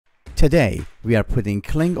Today, we are putting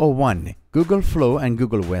Kling O1, Google Flow and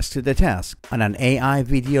Google Whisk to the test on an AI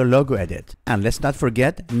video logo edit. And let's not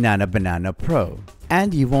forget Nano Banana Pro.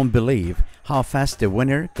 And you won't believe how fast the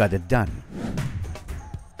winner got it done.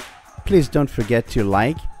 Please don't forget to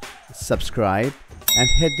like, subscribe, and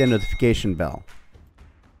hit the notification bell.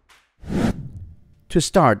 To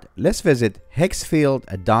start, let's visit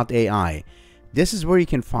hexfield.ai. This is where you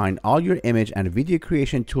can find all your image and video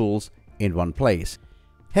creation tools in one place.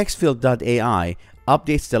 Hexfield.ai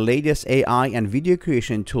updates the latest AI and video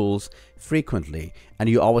creation tools frequently, and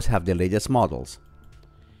you always have the latest models.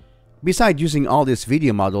 Besides using all these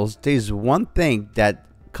video models, there's one thing that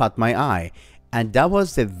caught my eye, and that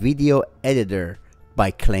was the video editor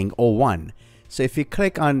by Kling O1. So if you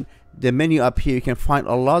click on the menu up here, you can find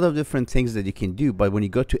a lot of different things that you can do, but when you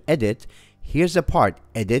go to edit, here's the part,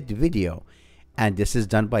 edit video, and this is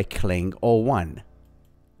done by Kling O1.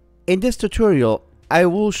 In this tutorial, I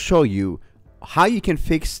will show you how you can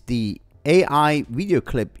fix the AI video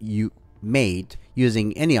clip you made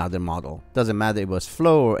using any other model. Doesn't matter if it was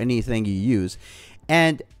Flow or anything you use.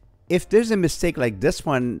 And if there's a mistake like this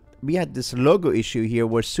one, we had this logo issue here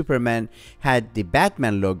where Superman had the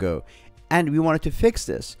Batman logo, and we wanted to fix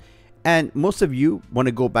this. And most of you want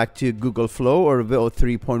to go back to Google Flow or Veo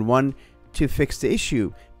 3.1 to fix the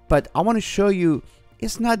issue. But I want to show you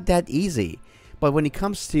it's not that easy. But when it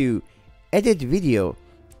comes to edit video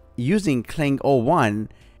using Kling O1,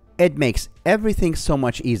 it makes everything so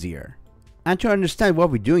much easier. And to understand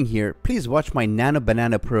what we're doing here, please watch my Nano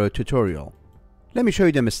Banana Pro tutorial. Let me show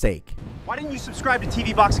you the mistake. Why didn't you subscribe to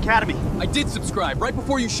TV Box Academy? I did subscribe right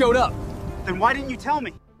before you showed up. Then why didn't you tell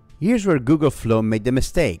me? Here's where Google Flow made the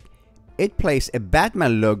mistake. It placed a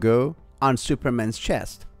Batman logo on Superman's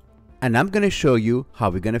chest. And I'm going to show you how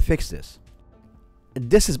we're going to fix this.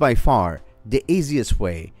 This is by far the easiest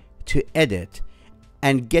way to edit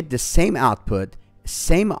and get the same output,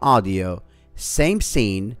 same audio, same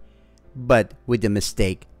scene, but with the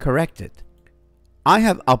mistake corrected. I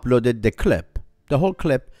have uploaded the clip, the whole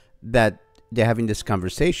clip that they're having this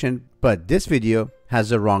conversation, but this video has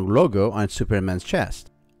the wrong logo on Superman's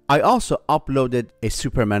chest. I also uploaded a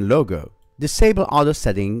Superman logo. Disable auto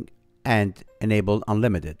setting and enable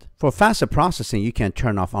unlimited. For faster processing, you can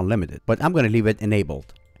turn off unlimited, but I'm going to leave it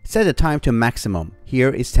enabled. Set the time to maximum. Here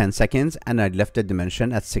is 10 seconds, and I left the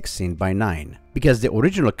dimension at 16:9 because the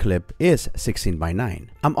original clip is 16:9.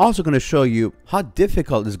 I'm also going to show you how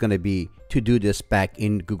difficult it's going to be to do this back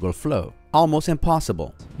in Google Flow. Almost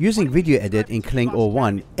impossible. Using video edit in Kling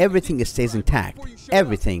O1, everything stays intact.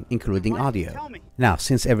 Everything, including audio. Now,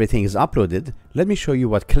 since everything is uploaded, let me show you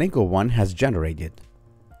what Kling O1 has generated.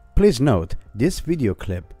 Please note, this video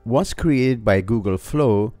clip was created by Google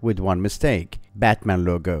Flow with one mistake, Batman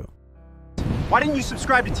logo. Why didn't you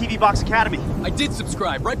subscribe to TV Box Academy? I did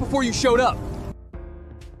subscribe right before you showed up.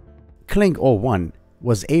 Kling O1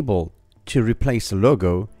 was able to replace the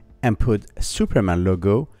logo and put Superman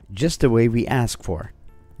logo just the way we asked for.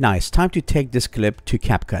 Now it's time to take this clip to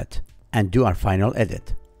CapCut and do our final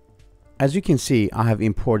edit. As you can see, I have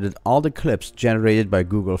imported all the clips generated by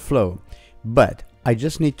Google Flow, but I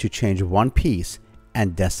just need to change one piece,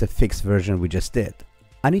 and that's the fixed version we just did.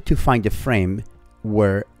 I need to find the frame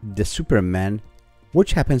where the Superman,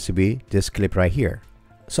 which happens to be this clip right here.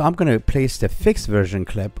 So I'm going to place the fixed version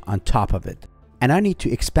clip on top of it. And I need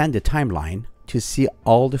to expand the timeline to see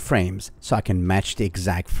all the frames so I can match the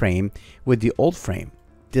exact frame with the old frame.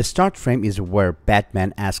 The start frame is where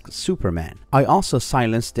Batman asks Superman. I also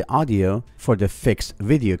silenced the audio for the fixed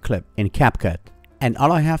video clip in CapCut. And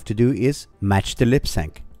all I have to do is match the lip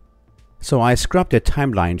sync. So I scrubbed the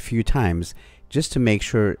timeline a few times just to make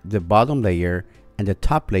sure the bottom layer and the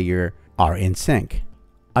top layer are in sync.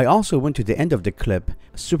 I also went to the end of the clip.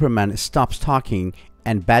 Superman stops talking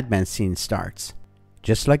and Batman scene starts.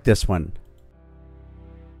 Just like this one.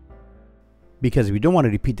 Because we don't want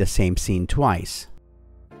to repeat the same scene twice.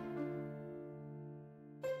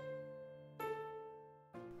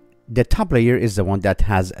 The top layer is the one that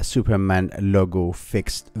has a Superman logo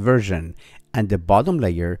fixed version, and the bottom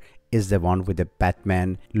layer is the one with the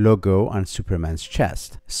Batman logo on Superman's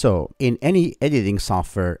chest. So in any editing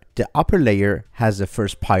software, the upper layer has the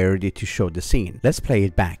first priority to show the scene. Let's play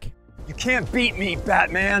it back. You can't beat me,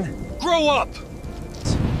 Batman. Grow up!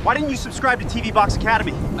 Why didn't you subscribe to TV Box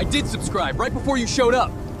Academy? I did subscribe right before you showed up.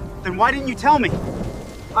 Then why didn't you tell me?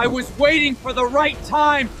 I was waiting for the right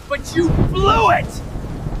time, but you blew it!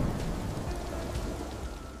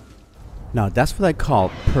 Now that's what I call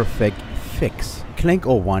perfect fix. Kling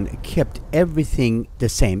O1 kept everything the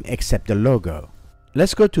same except the logo.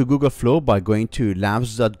 Let's go to Google Flow by going to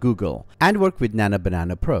labs.google and work with Nano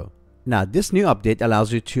Banana Pro. Now this new update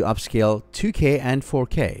allows you to upscale 2K and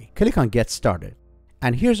 4K. Click on Get Started.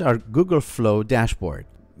 And here's our Google Flow dashboard.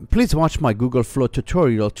 Please watch my Google Flow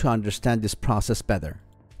tutorial to understand this process better.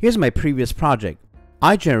 Here's my previous project.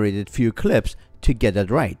 I generated few clips to get it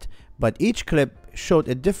right, but each clip showed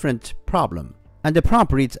a different problem. And the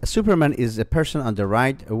prompt reads, Superman is a person on the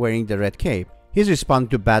right wearing the red cape. He's responding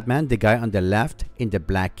to Batman, the guy on the left in the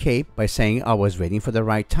black cape, by saying, I was waiting for the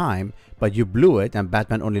right time, but you blew it, and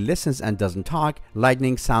Batman only listens and doesn't talk,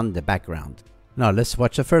 lightning sound in the background. Now let's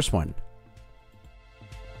watch the first one.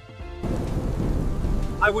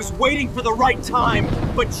 I was waiting for the right time,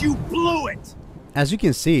 but you blew it! As you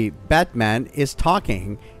can see, Batman is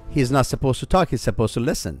talking. He's not supposed to talk, he's supposed to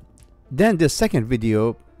listen. Then the second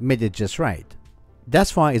video made it just right.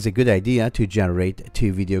 That's why it's a good idea to generate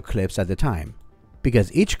 2 video clips at a time,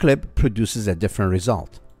 because each clip produces a different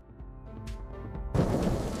result.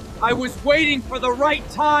 I was waiting for the right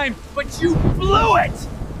time, but you blew it!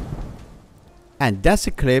 And that's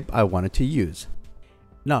a clip I wanted to use.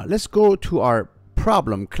 Now let's go to our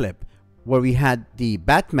problem clip where we had the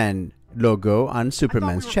Batman logo on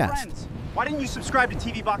Superman's chest. Why didn't you subscribe to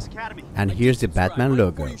TV Box Academy? And here's the Batman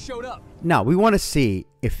logo. Now we want to see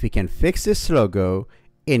if we can fix this logo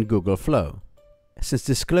in Google Flow. Since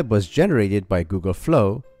this clip was generated by Google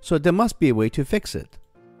Flow, so there must be a way to fix it.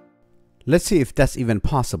 Let's see if that's even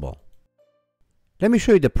possible. Let me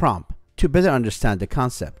show you the prompt to better understand the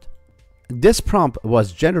concept. This prompt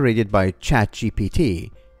was generated by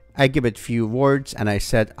ChatGPT. I give it few words and I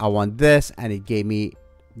said I want this, and it gave me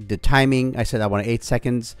the timing. I said I want an 8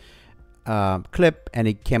 seconds clip, and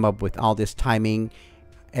it came up with all this timing.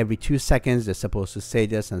 Every 2 seconds they're supposed to say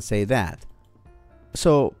this and say that.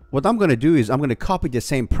 So what I'm going to do is I'm going to copy the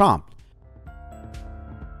same prompt,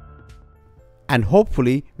 and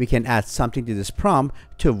hopefully we can add something to this prompt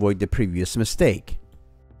to avoid the previous mistake.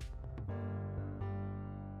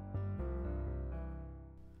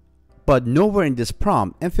 But nowhere in this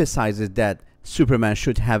prompt emphasizes that Superman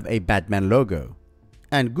should have a Batman logo.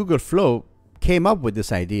 And Google Flow came up with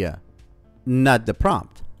this idea, not the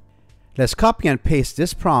prompt. Let's copy and paste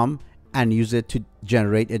this prompt and use it to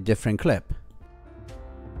generate a different clip.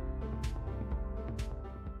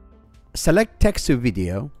 Select text to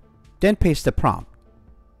video, then paste the prompt.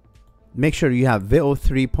 Make sure you have VO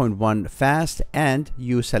 3.1 fast and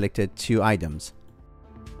you selected 2 items.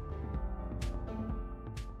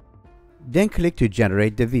 Then click to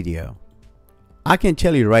generate the video. I can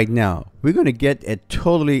tell you right now, we're going to get a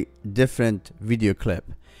totally different video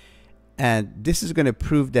clip. And this is going to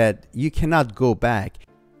prove that you cannot go back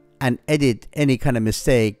and edit any kind of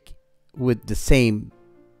mistake with the same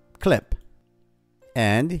clip.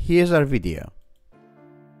 And here's our video.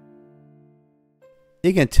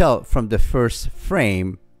 You can tell from the first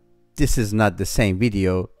frame, this is not the same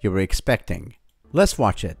video you were expecting. Let's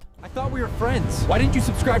watch it. I thought we were friends. Why didn't you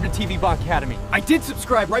subscribe to TV Box Academy? I did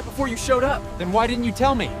subscribe right before you showed up. Then why didn't you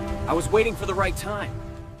tell me? I was waiting for the right time.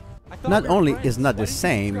 Not only is not the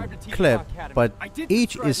same clip, but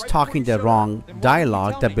each is talking the wrong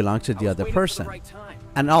dialogue that belongs to the other person.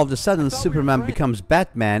 And all of a sudden Superman becomes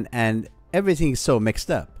Batman and everything is so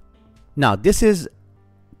mixed up. Now this is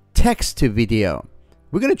text to video.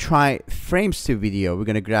 We're going to try frames to video. We're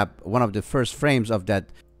going to grab one of the first frames of that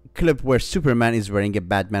clip where Superman is wearing a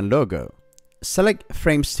Batman logo. Select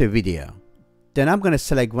frames to video. Then I'm going to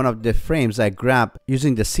select one of the frames I grabbed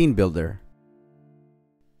using the scene builder.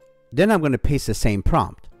 Then I'm going to paste the same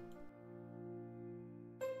prompt.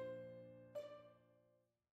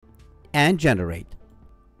 And generate.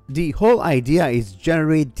 The whole idea is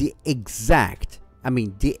generate the exact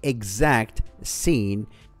scene,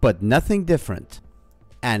 but nothing different.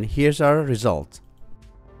 And here's our result.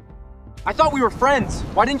 I thought we were friends.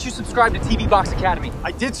 Why didn't you subscribe to TV Box Academy?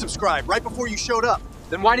 I did subscribe right before you showed up.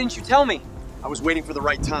 Then why didn't you tell me? I was waiting for the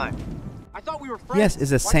right time. I thought we were friends. Yes,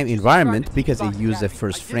 it's the same environment because it used the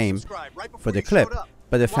first frame for the clip.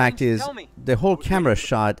 But the fact is, the whole camera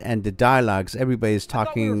shot and the dialogues, everybody's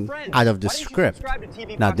talking out of the script.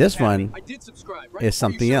 Now this one is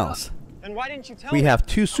something else. We have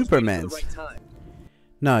 2 Supermans.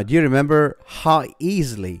 Now, do you remember how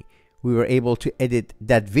easily we were able to edit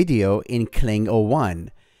that video in Kling O1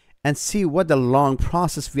 and see what a long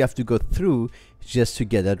process we have to go through just to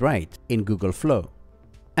get it right in Google Flow?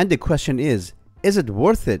 And the question is it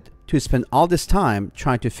worth it to spend all this time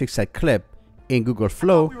trying to fix that clip in Google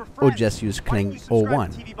Flow or just use Kling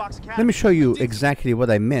O1? Let me show you exactly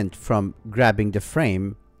what I meant from grabbing the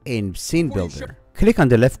frame in Scene Builder. Click on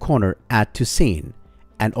the left corner, Add to Scene,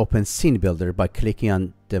 and open Scene Builder by clicking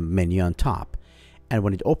on the menu on top. And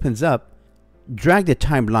when it opens up, drag the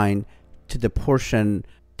timeline to the portion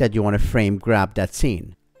that you want to frame grab that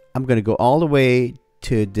scene. I'm going to go all the way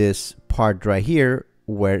to this part right here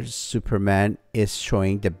where Superman is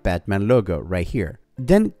showing the Batman logo right here.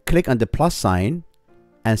 Then click on the plus sign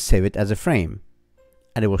and save it as a frame,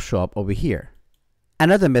 and it will show up over here.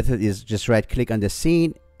 Another method is just right click on the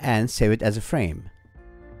scene and save it as a frame.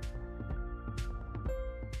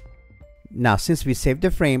 Now since we saved the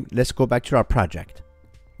frame, let's go back to our project.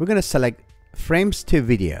 We're going to select frames to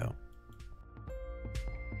video.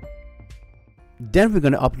 Then we're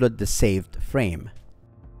going to upload the saved frame.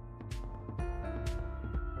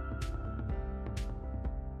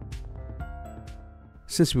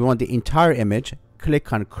 Since we want the entire image,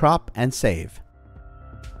 click on crop and save.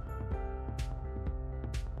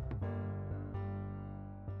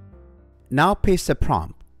 Now paste the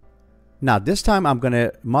prompt. Now this time I'm going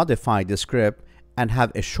to modify the script and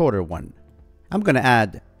have a shorter one. I'm going to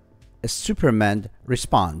add a Superman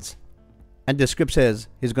response. And the script says,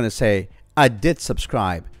 he's going to say, I did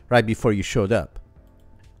subscribe right before you showed up.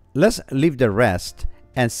 Let's leave the rest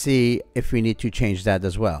and see if we need to change that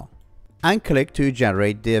as well. And click to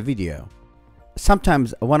generate the video.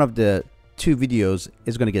 Sometimes one of the two videos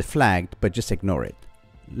is going to get flagged, but just ignore it.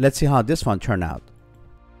 Let's see how this one turned out.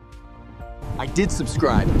 I did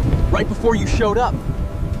subscribe right before you showed up.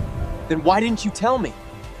 Then why didn't you tell me?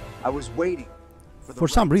 I was waiting For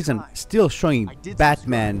some reason, still showing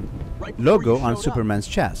Batman logo on Superman's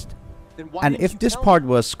chest. And if this part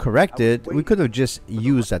was corrected, we could have just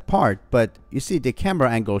used that part, but you see the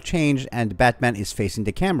camera angle changed and Batman is facing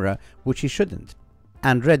the camera, which he shouldn't.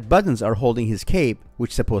 And red buttons are holding his cape,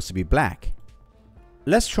 which is supposed to be black.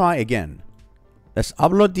 Let's try again. Let's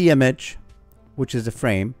upload the image, which is the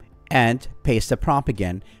frame, and paste the prompt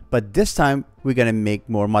again, but this time we're going to make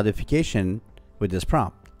more modification with this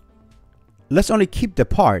prompt. Let's only keep the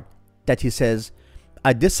part that he says,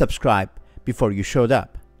 I did subscribe before you showed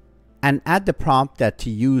up, and add the prompt that to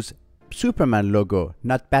use Superman logo,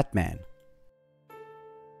 not Batman.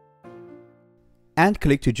 And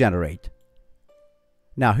click to generate.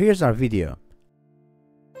 Now here's our video.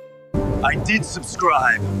 I did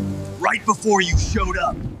subscribe right before you showed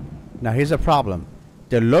up. Now here's a problem.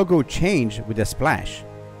 The logo changed with a splash.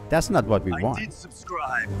 That's not what we want. I did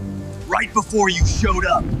subscribe right before you showed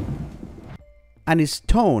up. And his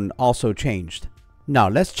tone also changed. Now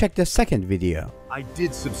let's check the second video. I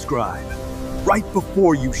did subscribe right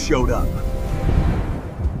before you showed up.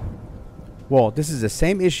 Well, this is the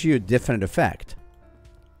same issue, different effect.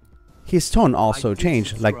 His tone also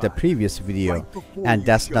changed like the previous video, and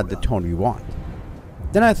that's not the tone we want.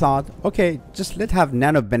 Then I thought, okay, just let's have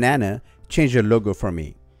Nano Banana change the logo for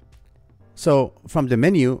me. So from the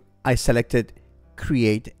menu, I selected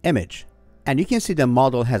Create Image, and you can see the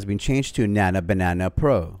model has been changed to Nano Banana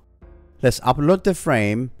Pro. Let's upload the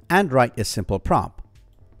frame and write a simple prompt.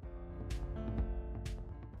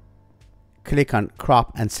 Click on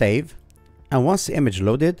crop and save, and once the image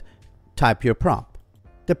loaded, type your prompt.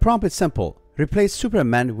 The prompt is simple. Replace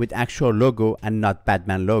Superman with actual logo and not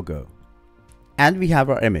Batman logo. And we have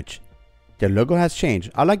our image. The logo has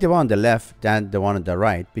changed. I like the one on the left than the one on the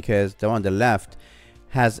right because the one on the left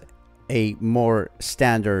has a more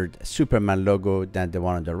standard Superman logo than the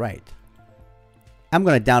one on the right. I'm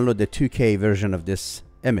going to download the 2K version of this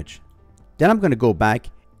image. Then I'm going to go back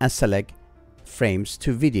and select frames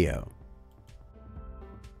to video.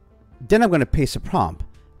 Then I'm going to paste a prompt.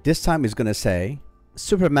 This time it's going to say,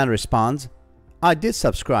 Superman responds, I did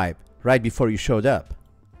subscribe right before you showed up.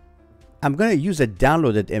 I'm going to use a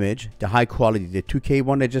downloaded image, the high quality, the 2K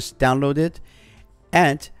one I just downloaded,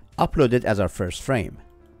 and upload it as our first frame.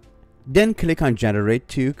 Then click on generate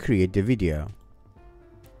to create the video.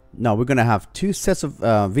 Now we're going to have two sets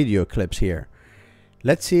of video clips here.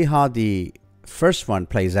 Let's see how the first one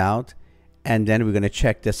plays out, and then we're going to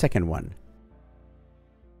check the second one.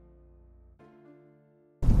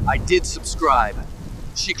 I did subscribe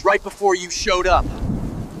right before you showed up.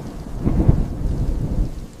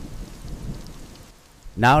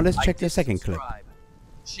 Now let's check the second clip.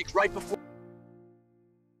 Right before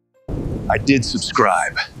I did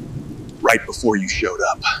subscribe right before you showed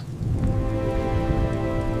up.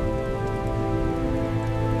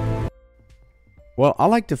 Well, I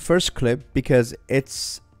like the first clip because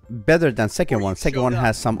it's better than second one. Second one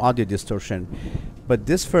has some audio distortion, but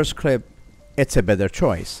this first clip, it's a better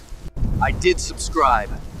choice. I did subscribe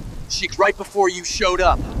right before you showed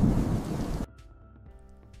up.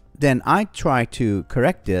 Then I try to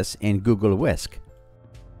correct this in Google Whisk.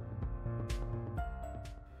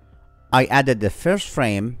 I added the first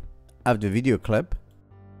frame of the video clip.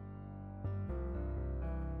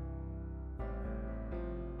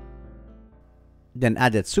 Then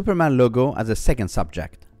added Superman logo as a second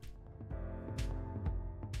subject.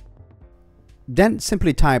 Then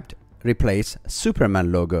simply typed replace Superman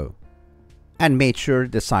logo and made sure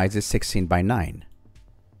the size is 16 by 9.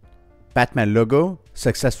 Batman logo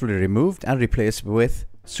successfully removed and replaced with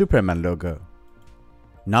Superman logo.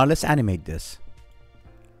 Now let's animate this.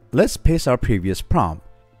 Let's paste our previous prompt,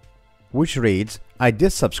 which reads, I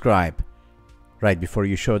did subscribe right before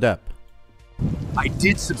you showed up. I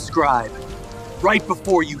did subscribe right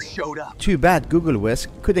before you showed up. Too bad Google Whisk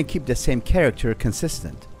couldn't keep the same character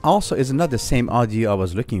consistent. Also is not the same audio I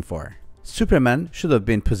was looking for. Superman should have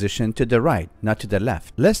been positioned to the right, not to the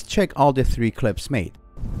left. Let's check all the 3 clips made.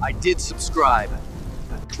 I did subscribe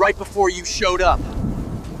right before you showed up.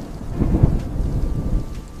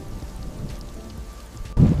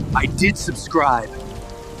 I did subscribe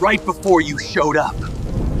right before you showed up.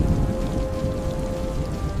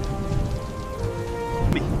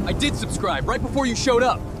 I did subscribe right before you showed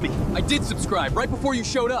up. I did subscribe right before you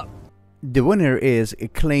showed up. The winner is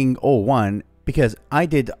Kling O1 because I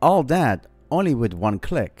did all that only with 1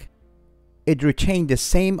 click. It retained the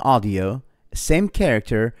same audio, same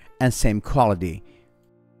character, and same quality.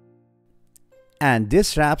 And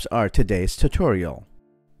this wraps our today's tutorial.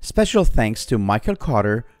 Special thanks to Michael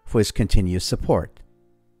Carter for his continuous support.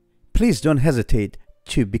 Please don't hesitate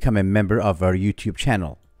to become a member of our YouTube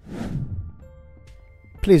channel.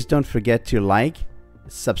 Please don't forget to like,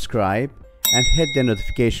 subscribe, and hit the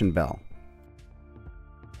notification bell.